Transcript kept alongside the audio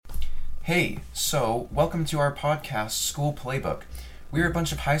Hey, so welcome to our podcast, School Playbook. We're a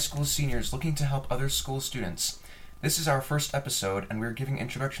bunch of high school seniors looking to help other school students. This is our first episode, and we're giving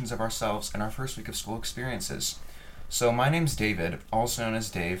introductions of ourselves and our first week of school experiences. So my name's David, also known as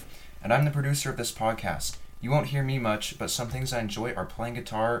Dave, and I'm the producer of this podcast. You won't hear me much, but some things I enjoy are playing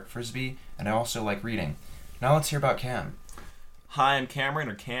guitar, frisbee, and I also like reading. Now let's hear about Cam. Hi, I'm Cameron,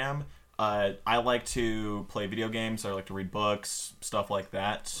 or Cam. I like to play video games. I like to read books, stuff like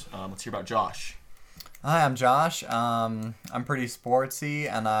that. Let's hear about Josh. Hi, I'm Josh. I'm pretty sportsy,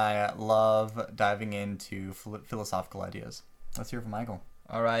 and I love diving into philosophical ideas. Let's hear from Michael.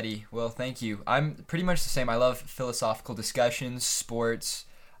 Alrighty, well, thank you. I'm pretty much the same. I love philosophical discussions, sports,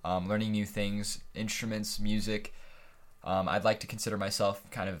 learning new things, instruments, music. I'd like to consider myself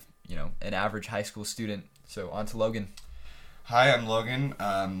kind of, an average high school student. So on to Logan. Hi, I'm Logan.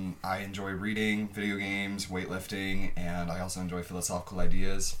 I enjoy reading, video games, weightlifting, and I also enjoy philosophical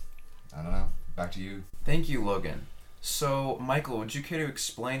ideas. I don't know. Back to you. Thank you, Logan. So, Michael, would you care to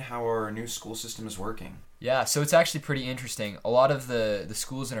explain how our new school system is working? Yeah, so it's actually pretty interesting. A lot of the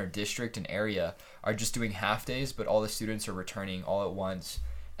schools in our district and area are just doing half days, but all the students are returning all at once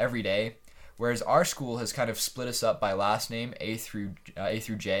every day. Whereas our school has kind of split us up by last name, A through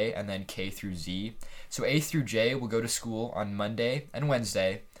J, and then K through Z. So A through J will go to school on Monday and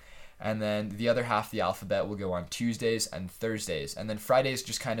Wednesday, and then the other half of the alphabet will go on Tuesdays and Thursdays. And then Friday is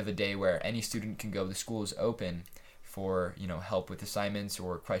just kind of a day where any student can go. The school is open for, help with assignments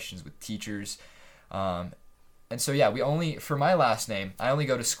or questions with teachers. And so, yeah, for my last name, I only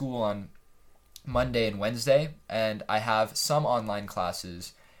go to school on Monday and Wednesday, and I have some online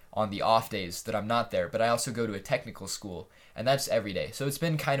classes on the off days that I'm not there, but I also go to a technical school, and that's every day. So it's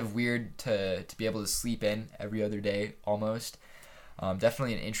been kind of weird to be able to sleep in every other day almost.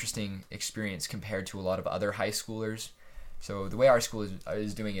 Definitely an interesting experience compared to a lot of other high schoolers. So the way our school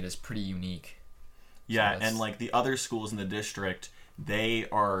is doing it is pretty unique. Yeah, and like the other schools in the district, they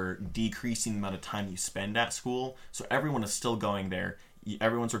are decreasing the amount of time you spend at school. So everyone is still going there.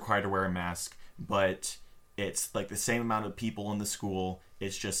 Everyone's required to wear a mask, but it's like the same amount of people in the school.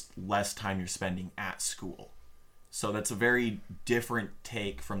 It's just less time you're spending at school. So that's a very different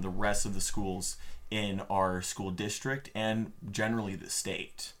take from the rest of the schools in our school district and generally the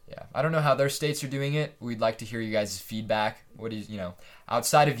state. Yeah, I don't know how their states are doing it. We'd like to hear you guys' feedback. What is,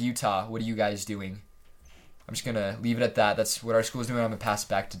 outside of Utah, what are you guys doing? I'm just going to leave it at that. That's what our school is doing. I'm going to pass it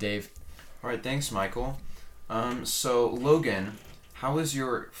back to Dave. All right, thanks, Michael. So, Logan, how was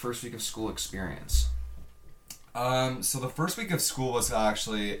your first week of school experience? So the first week of school was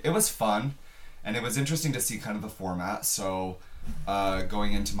it was fun, and it was interesting to see kind of the format. So,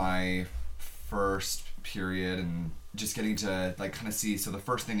 going into my first period and just getting to kind of see. So the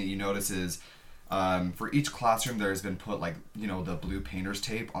first thing that you notice is, for each classroom, there's been put the blue painter's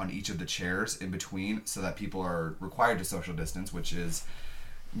tape on each of the chairs in between, so that people are required to social distance, which is,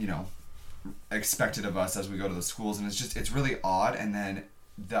 expected of us as we go to the schools, and it's really odd. And then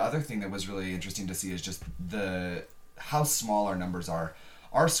the other thing that was really interesting to see is just how small our numbers are.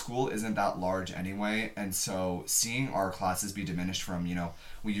 Our school isn't that large anyway, and so seeing our classes be diminished from,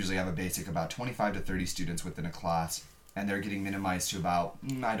 we usually have a basic about 25 to 30 students within a class, and they're getting minimized to about,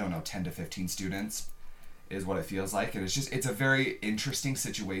 10 to 15 students is what it feels like. And it's a very interesting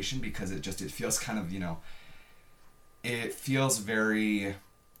situation because it feels kind of, it feels very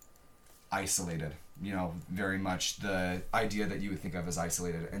isolated. Very much the idea that you would think of as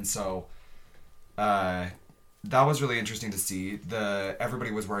isolated. And so that was really interesting to see. Everybody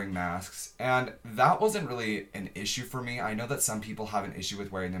was wearing masks, and that wasn't really an issue for me. I know that some people have an issue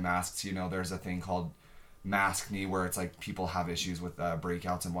with wearing the masks. There's a thing called maskne, where it's like people have issues with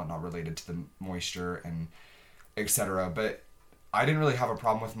breakouts and whatnot related to the moisture and etc. But I didn't really have a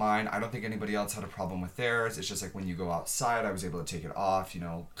problem with mine. I don't think anybody else had a problem with theirs. It's just like when you go outside, I was able to take it off,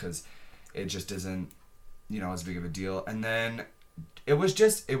 because it just isn't, as big of a deal. And then it was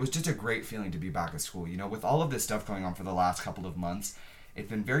just a great feeling to be back at school. With all of this stuff going on for the last couple of months, it's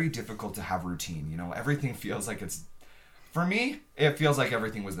been very difficult to have routine. Everything feels like for me, it feels like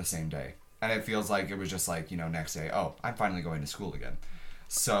everything was the same day. And it feels like it was just like, next day, oh, I'm finally going to school again.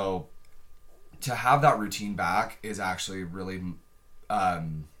 So to have that routine back is actually really,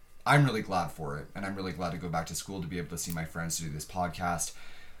 I'm really glad for it. And I'm really glad to go back to school, to be able to see my friends, to do this podcast,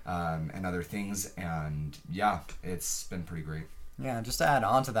 and other things. And yeah, it's been pretty great. Yeah, just to add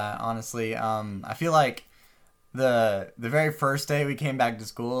on to that, honestly, I feel like the very first day we came back to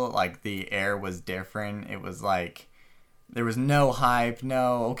school, like, the air was different. It was like, there was no hype,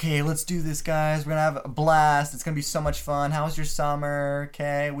 okay, let's do this, guys, we're gonna have a blast, it's gonna be so much fun, how was your summer,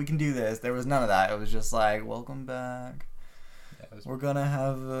 okay, we can do this. There was none of that. It was just like, welcome back. we're gonna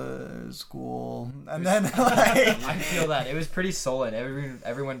have school, and then like I feel that it was pretty sullen.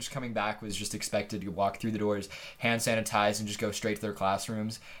 Everyone just coming back was just expected to walk through the doors, hand sanitize, and just go straight to their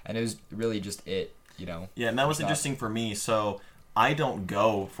classrooms, and it was really just it, you know. Yeah, and that was interesting for me. So I don't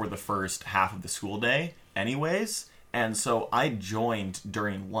go for the first half of the school day anyways, and so I joined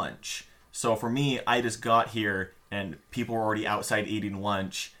during lunch. So for me, I just got here and people were already outside eating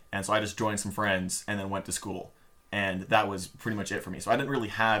lunch, and so I just joined some friends and then went to school. And that was pretty much it for me. So I didn't really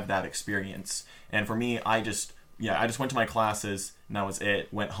have that experience. And for me, I just went to my classes and that was it,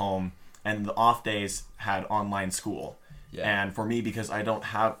 went home, and the off days had online school. Yeah. And for me, because I don't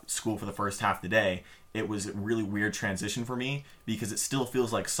have school for the first half of the day, it was a really weird transition for me because it still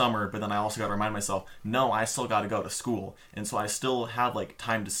feels like summer, but then I also got to remind myself, no, I still got to go to school. And so I still have like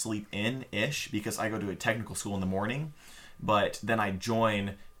time to sleep in-ish because I go to a technical school in the morning, but then I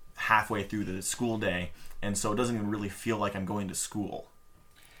join halfway through the school day, and so it doesn't even really feel like I'm going to school.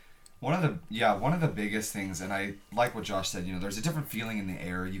 One of the biggest things, and I like what Josh said, there's a different feeling in the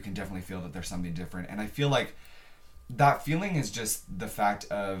air. You can definitely feel that there's something different. And I feel like that feeling is just the fact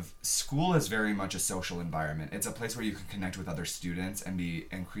of school is very much a social environment. It's a place where you can connect with other students and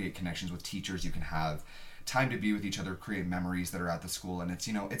create connections with teachers. You can have time to be with each other, create memories that are at the school. And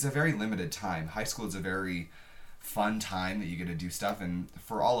it's a very limited time. High school is a very fun time that you get to do stuff. And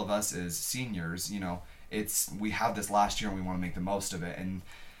for all of us as seniors, we have this last year and we want to make the most of it. And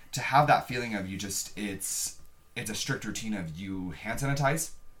to have that feeling of it's a strict routine of you hand sanitize,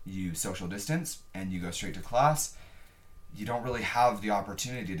 you social distance, and you go straight to class. You don't really have the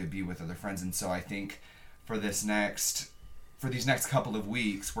opportunity to be with other friends. And so I think for these next couple of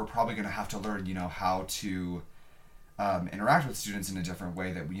weeks, we're probably going to have to learn, how to interact with students in a different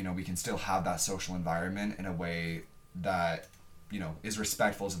way that, we can still have that social environment in a way that, is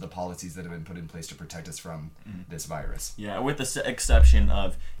respectful to the policies that have been put in place to protect us from this virus. Yeah, with the exception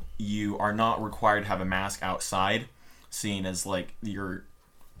of you are not required to have a mask outside, seeing as the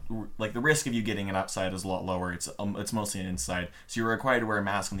risk of you getting it outside is a lot lower. It's mostly inside, so you're required to wear a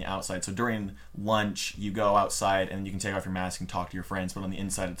mask on the outside. So during lunch, you go outside and you can take off your mask and talk to your friends. But on the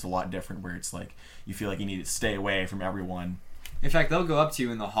inside, it's a lot different, where it's like you feel like you need to stay away from everyone. In fact, they'll go up to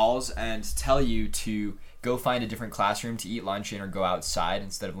you in the halls and tell you to go find a different classroom to eat lunch in or go outside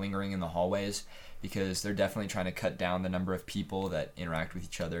instead of lingering in the hallways, because they're definitely trying to cut down the number of people that interact with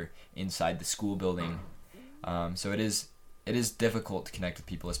each other inside the school building. So it is difficult to connect with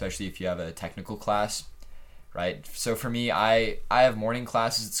people, especially if you have a technical class, right? So for me, I have morning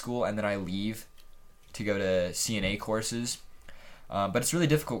classes at school, and then I leave to go to CNA courses. But it's really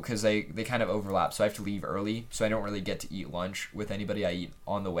difficult because they kind of overlap. So I have to leave early, so I don't really get to eat lunch with anybody. I eat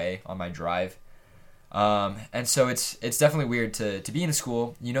on the way, on my drive. And so it's definitely weird to be in a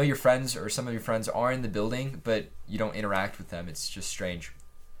school. Your friends or some of your friends are in the building, but you don't interact with them. It's just strange.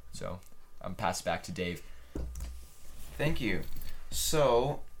 So I'm passed back to Dave. Thank you.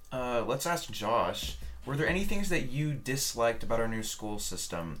 So let's ask Josh, were there any things that you disliked about our new school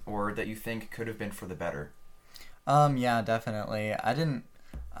system or that you think could have been for the better? Yeah, definitely. I didn't.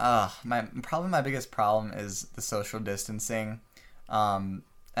 My biggest problem is the social distancing, and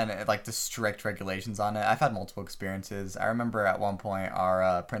the strict regulations on it. I've had multiple experiences. I remember at one point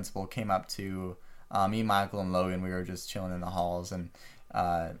our principal came up to me, Michael, and Logan. We were just chilling in the halls and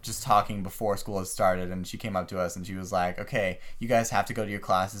just talking before school had started, and she came up to us and she was like, "Okay, you guys have to go to your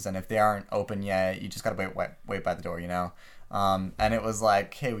classes, and if they aren't open yet, you just gotta wait by the door, And it was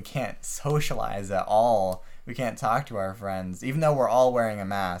like, hey, we can't socialize at all. We can't talk to our friends, even though we're all wearing a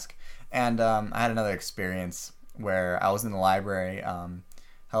mask. And I had another experience where I was in the library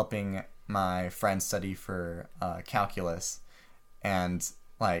helping my friend study for calculus, and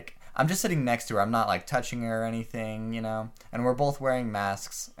I'm just sitting next to her. I'm not touching her or anything, and we're both wearing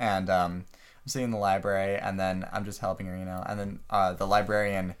masks, and I'm sitting in the library, and then I'm just helping her, and then the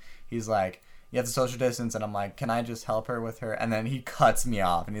librarian, he's like, you have to social distance, and I'm like, can I just help her with her? And then he cuts me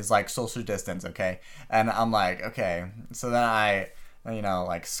off, and he's like, social distance, okay? And I'm like, okay. So then I,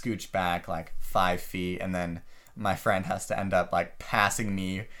 scooch back 5 feet, and then my friend has to end up passing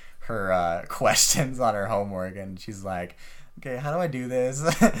me her questions on her homework, and she's like, okay, how do I do this?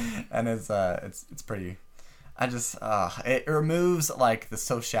 And it's pretty. It removes the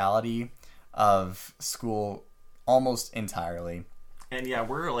sociality of school almost entirely. And yeah,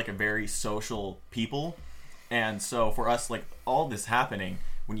 we're a very social people, and so for us, all this happening,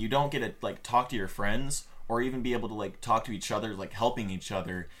 when you don't get to talk to your friends or even be able to talk to each other, helping each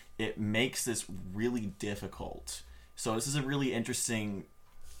other, it makes this really difficult. So this is a really interesting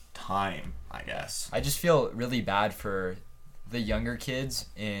time, I guess. I just feel really bad for the younger kids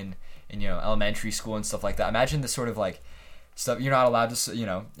in elementary school and stuff like that. Imagine the sort of stuff. You're not allowed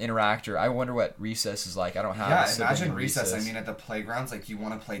to, interact. Or I wonder what recess is like. I don't have. Yeah, a sibling imagine in recess. I mean, at the playgrounds, like you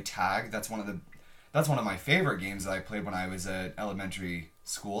want to play tag. That's one of my favorite games that I played when I was at elementary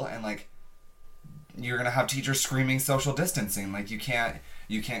school, and like you're gonna have teachers screaming social distancing. Like you can't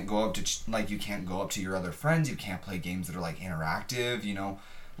go up to your other friends. You can't play games that are like interactive.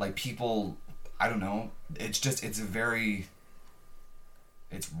 Like people. I don't know.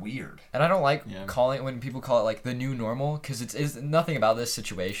 It's weird. And I don't like calling when people call it like the new normal, because it's nothing about this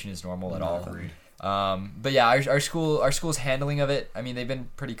situation is normal at all. Agreed. But yeah, our school's handling of it. I mean, they've been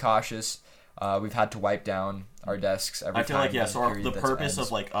pretty cautious. We've had to wipe down our desks every time. I feel like so the purpose ends.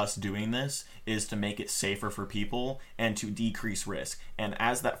 of like us doing this is to make it safer for people and to decrease risk. And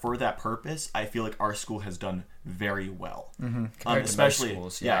for that purpose, I feel like our school has done very well. Mm-hmm. Especially to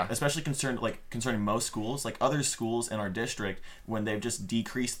most schools, especially concerning most schools, like other schools in our district, when they've just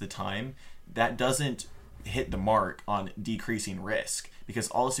decreased the time, that doesn't hit the mark on decreasing risk, because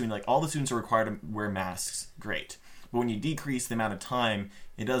all the students are required to wear masks. Great. But when you decrease the amount of time,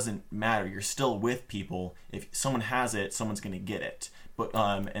 it doesn't matter. You're still with people. If someone has it, someone's going to get it. But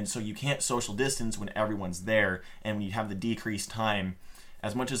and so you can't social distance when everyone's there. And when you have the decreased time,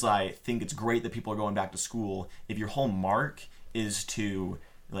 as much as I think it's great that people are going back to school, if your whole mark is to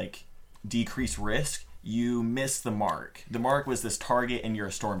like decrease risk, you miss the mark. The mark was this target, and you're a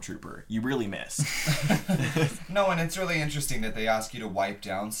stormtrooper. You really miss. No, and it's really interesting that they ask you to wipe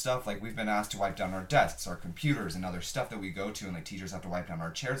down stuff. Like, we've been asked to wipe down our desks, our computers, and other stuff that we go to, and like teachers have to wipe down our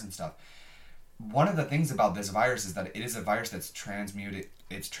chairs and stuff. One of the things about this virus is that it is a virus that's transmuted.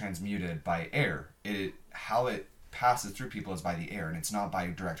 It's transmuted by air. How it passes through people is by the air, and it's not by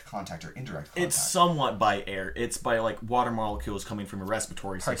direct contact or indirect contact. It's somewhat by air. It's by like water molecules coming from a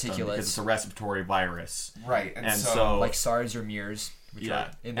respiratory system, Particulates. because it's a respiratory virus. Right, and so like SARS or MERS, which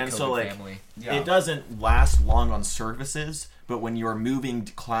are in the COVID family. Yeah. It doesn't last long on surfaces, but when you're moving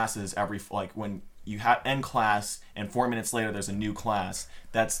classes when you end class and 4 minutes later there's a new class,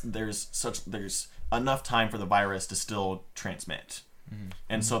 there's enough time for the virus to still transmit. Mm-hmm.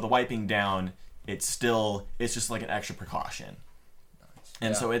 And so the wiping down, it's just like an extra precaution.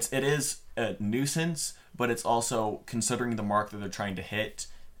 And so it is a nuisance, but it's also, considering the mark that they're trying to hit,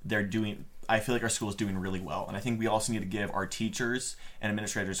 I feel like our school is doing really well. And I think we also need to give our teachers and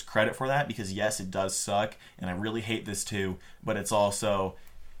administrators credit for that, because yes, it does suck, and I really hate this too, but it's also,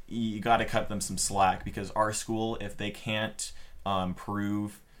 you got to cut them some slack, because our school, if they can't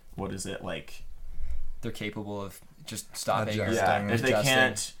prove, they're capable of just stopping.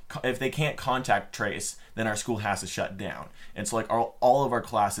 If they can't contact trace, then our school has to shut down. And so like all of our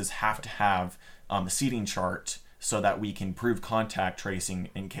classes have to have a seating chart so that we can prove contact tracing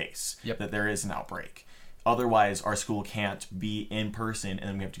in case that there is an outbreak. Otherwise, our school can't be in person, and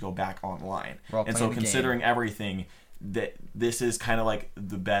then we have to go back online. And so considering everything, that this is kind of like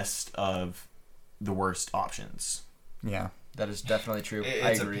the best of the worst options. Yeah. That is definitely true.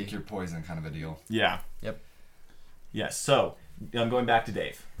 It's I agree. a pick your poison kind of a deal. Yeah. Yep. Yes. So I'm going back to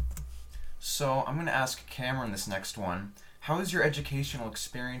Dave. So I'm going to ask Cameron this next one. How has your educational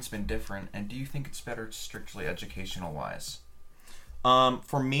experience been different, and do you think it's better strictly educational-wise?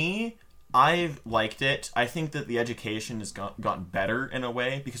 For me, I've liked it. I think that the education has gotten better in a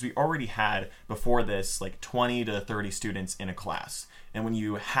way, because we already had, before this, like 20 to 30 students in a class. And when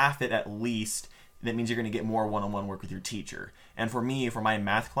you half it at least, that means you're going to get more one-on-one work with your teacher. And for me, for my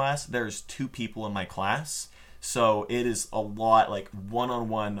math class, there's 2 people in my class. So it is a lot like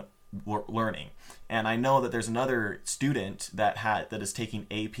one-on-one learning. And I know that there's another student that is taking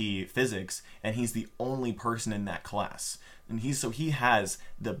AP Physics, and he's the only person in that class. And he has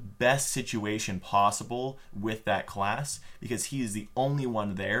the best situation possible with that class, because he is the only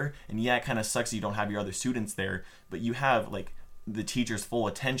one there. And yeah, it kind of sucks that you don't have your other students there, but you have like the teacher's full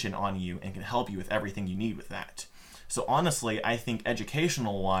attention on you and can help you with everything you need with that. So honestly, I think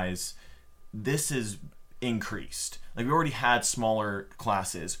educational wise, this is increased. Like, we already had smaller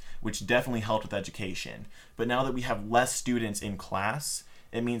classes, which definitely helped with education. But now that we have less students in class,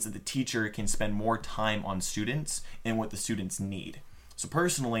 it means that the teacher can spend more time on students and what the students need. So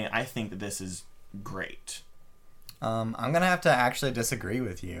personally, I think that this is great. I'm going to have to actually disagree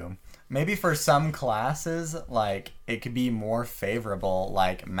with you. Maybe for some classes, like, it could be more favorable,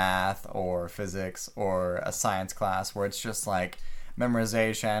 like math or physics or a science class, where it's just like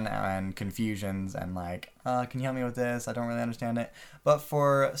memorization and confusions and like, can you help me with this? I don't really understand it. But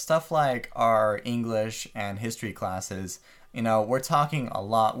for stuff like our English and history classes, we're talking a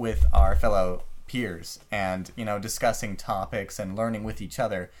lot with our fellow peers and, discussing topics and learning with each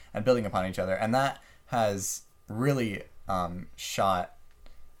other and building upon each other. And that has really shot,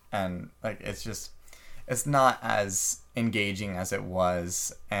 and like, it's it's not as engaging as it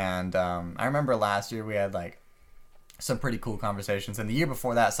was. And I remember last year we had like some pretty cool conversations, and the year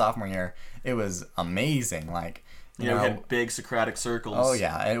before that, sophomore year, it was amazing. Like, you know, we had big Socratic circles. Oh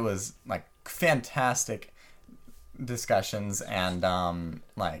yeah, it was like fantastic discussions, and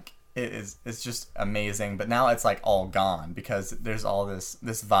like it's just amazing. But now it's like all gone because there's all this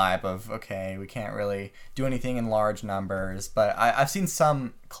vibe of, okay, we can't really do anything in large numbers. But I've seen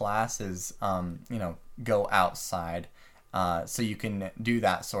some classes you know, go outside, so you can do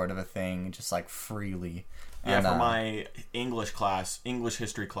that sort of a thing just like freely. Yeah, And, for my English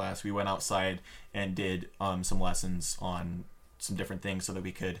history class, we went outside and did some lessons on some different things so that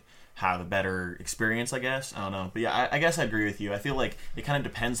we could have a better experience, I guess. I don't know. But yeah, I guess I agree with you. I feel like it kind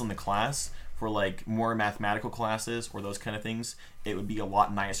of depends on the class. For like more mathematical classes or those kind of things, it would be a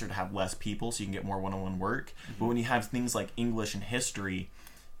lot nicer to have less people so you can get more one-on-one work. Mm-hmm. But when you have things like English and history,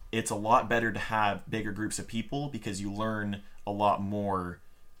 it's a lot better to have bigger groups of people because you learn a lot more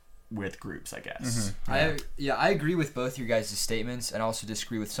with groups, I guess. Mm-hmm. I agree with both your guys' statements and also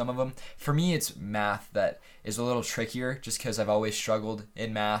disagree with some of them. For me, it's math that is a little trickier just because I've always struggled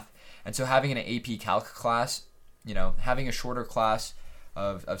in math. And so having an AP Calc class, you know, having a shorter class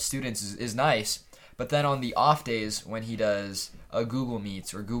of students is nice. But then on the off days when he does a Google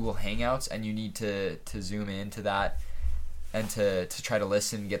Meets or Google Hangouts and you need to zoom into that and to try to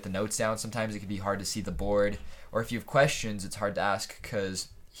listen and get the notes down, sometimes it can be hard to see the board. Or if you have questions, it's hard to ask because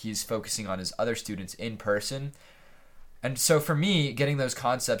he's focusing on his other students in person. And so for me, getting those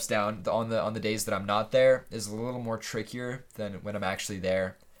concepts down on the days that I'm not there is a little more trickier than when I'm actually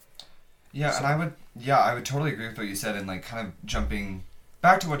there. Yeah, so, and I would totally agree with what you said, and like kind of jumping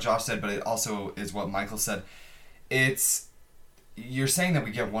back to what Josh said, but it also is what Michael said. You're saying that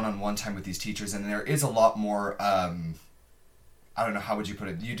we get one-on-one time with these teachers, and there is a lot more, I don't know, how would you put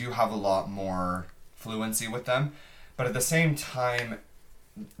it? You do have a lot more fluency with them, but at the same time,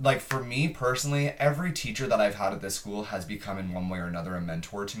 like for me personally, every teacher that I've had at this school has become in one way or another a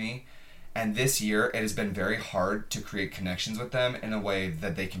mentor to me. And this year, it has been very hard to create connections with them in a way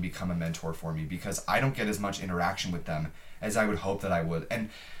that they can become a mentor for me because I don't get as much interaction with them as I would hope that I would. And,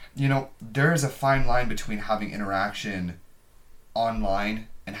 you know, there is a fine line between having interaction online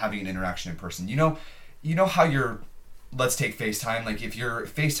and having an interaction in person. You know how let's take FaceTime. Like if you're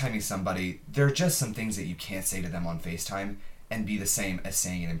FaceTiming somebody, there are just some things that you can't say to them on FaceTime and be the same as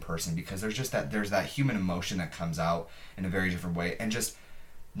saying it in person because there's that human emotion that comes out in a very different way. And just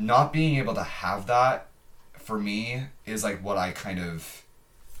not being able to have that for me is like what I kind of,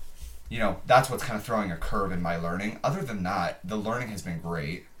 you know, that's what's kind of throwing a curve in my learning. Other than that, the learning has been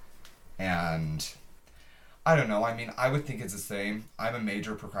great. And I don't know. I mean, I would think it's the same. I'm a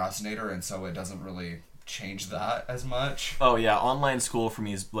major procrastinator, and so it doesn't really change that as much. Oh yeah, online school for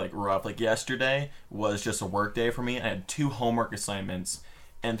me is like rough. Like yesterday was just a work day for me. I had 2 homework assignments,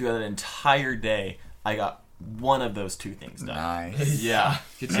 and throughout that entire day, I got one of those 2 things done. Nice. Yeah.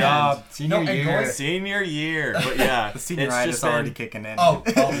 Good job. Senior year. But yeah. The senioritis is already kicking in. Oh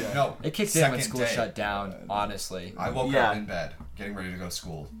no. It kicked in when school shut down, honestly. I woke up in bed, getting ready to go to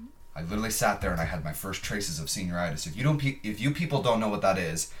school. I literally sat there and I had my first traces of senioritis. If you people don't know what that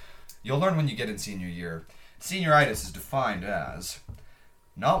is, you'll learn when you get in senior year. Senioritis is defined as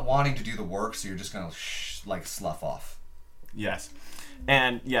not wanting to do the work, so you're just gonna slough off. Yes.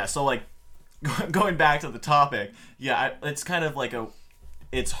 And yeah, so like going back to the topic, yeah, it's kind of like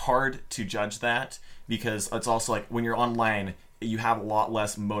it's hard to judge that because it's also like when you're online, you have a lot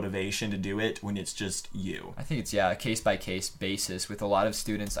less motivation to do it when it's just you. I think it's a case-by-case basis. With a lot of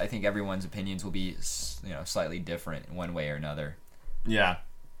students, I think everyone's opinions will be, you know, slightly different in one way or another. Yeah.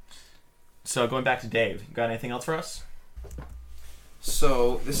 So going back to Dave, you got anything else for us?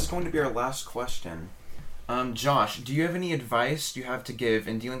 So this is going to be our last question. Josh, do you have any advice you have to give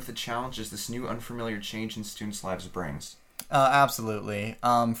in dealing with the challenges this new unfamiliar change in students' lives brings? Absolutely.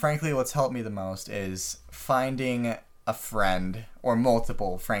 Frankly, what's helped me the most is finding a friend, or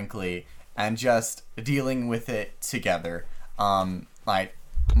multiple, frankly, and just dealing with it together. Like,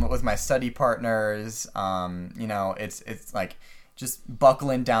 with my study partners, you know, it's like just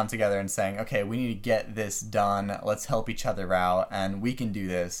buckling down together and saying, okay, we need to get this done. Let's help each other out, and we can do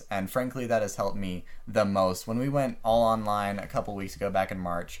this. And frankly, that has helped me the most. When we went all online a couple weeks ago, back in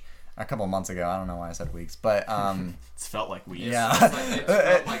March, a couple months ago, I don't know why I said weeks, but it's felt like weeks. Yeah,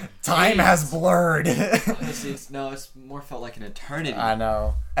 time has blurred. Honestly, it's more felt like an eternity. I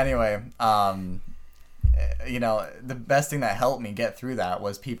know. Anyway, you know, the best thing that helped me get through that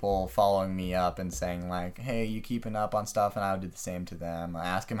was people following me up and saying like, hey, you keeping up on stuff? And I would do the same to them. I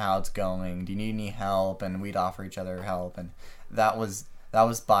ask them how it's going. Do you need any help? And we'd offer each other help. And that was that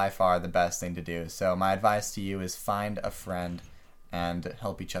was by far the best thing to do. So my advice to you is find a friend and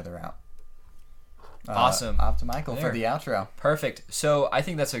help each other out. Awesome. Off to Michael There. for the outro. Perfect. So I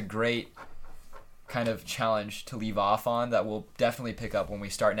think that's a great kind of challenge to leave off on that we'll definitely pick up when we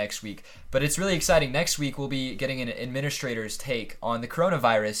start next week. But it's really exciting. Next week we'll be getting an administrator's take on the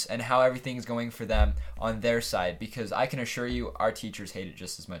coronavirus and how everything's going for them on their side, because I can assure you our teachers hate it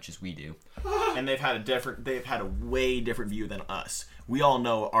just as much as we do. And they've had a way different view than us. We all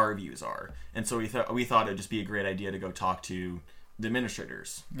know what our views are. And so we thought it'd just be a great idea to go talk to the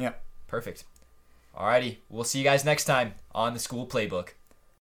administrators. Yep. Perfect. Alrighty, we'll see you guys next time on the School Playbook.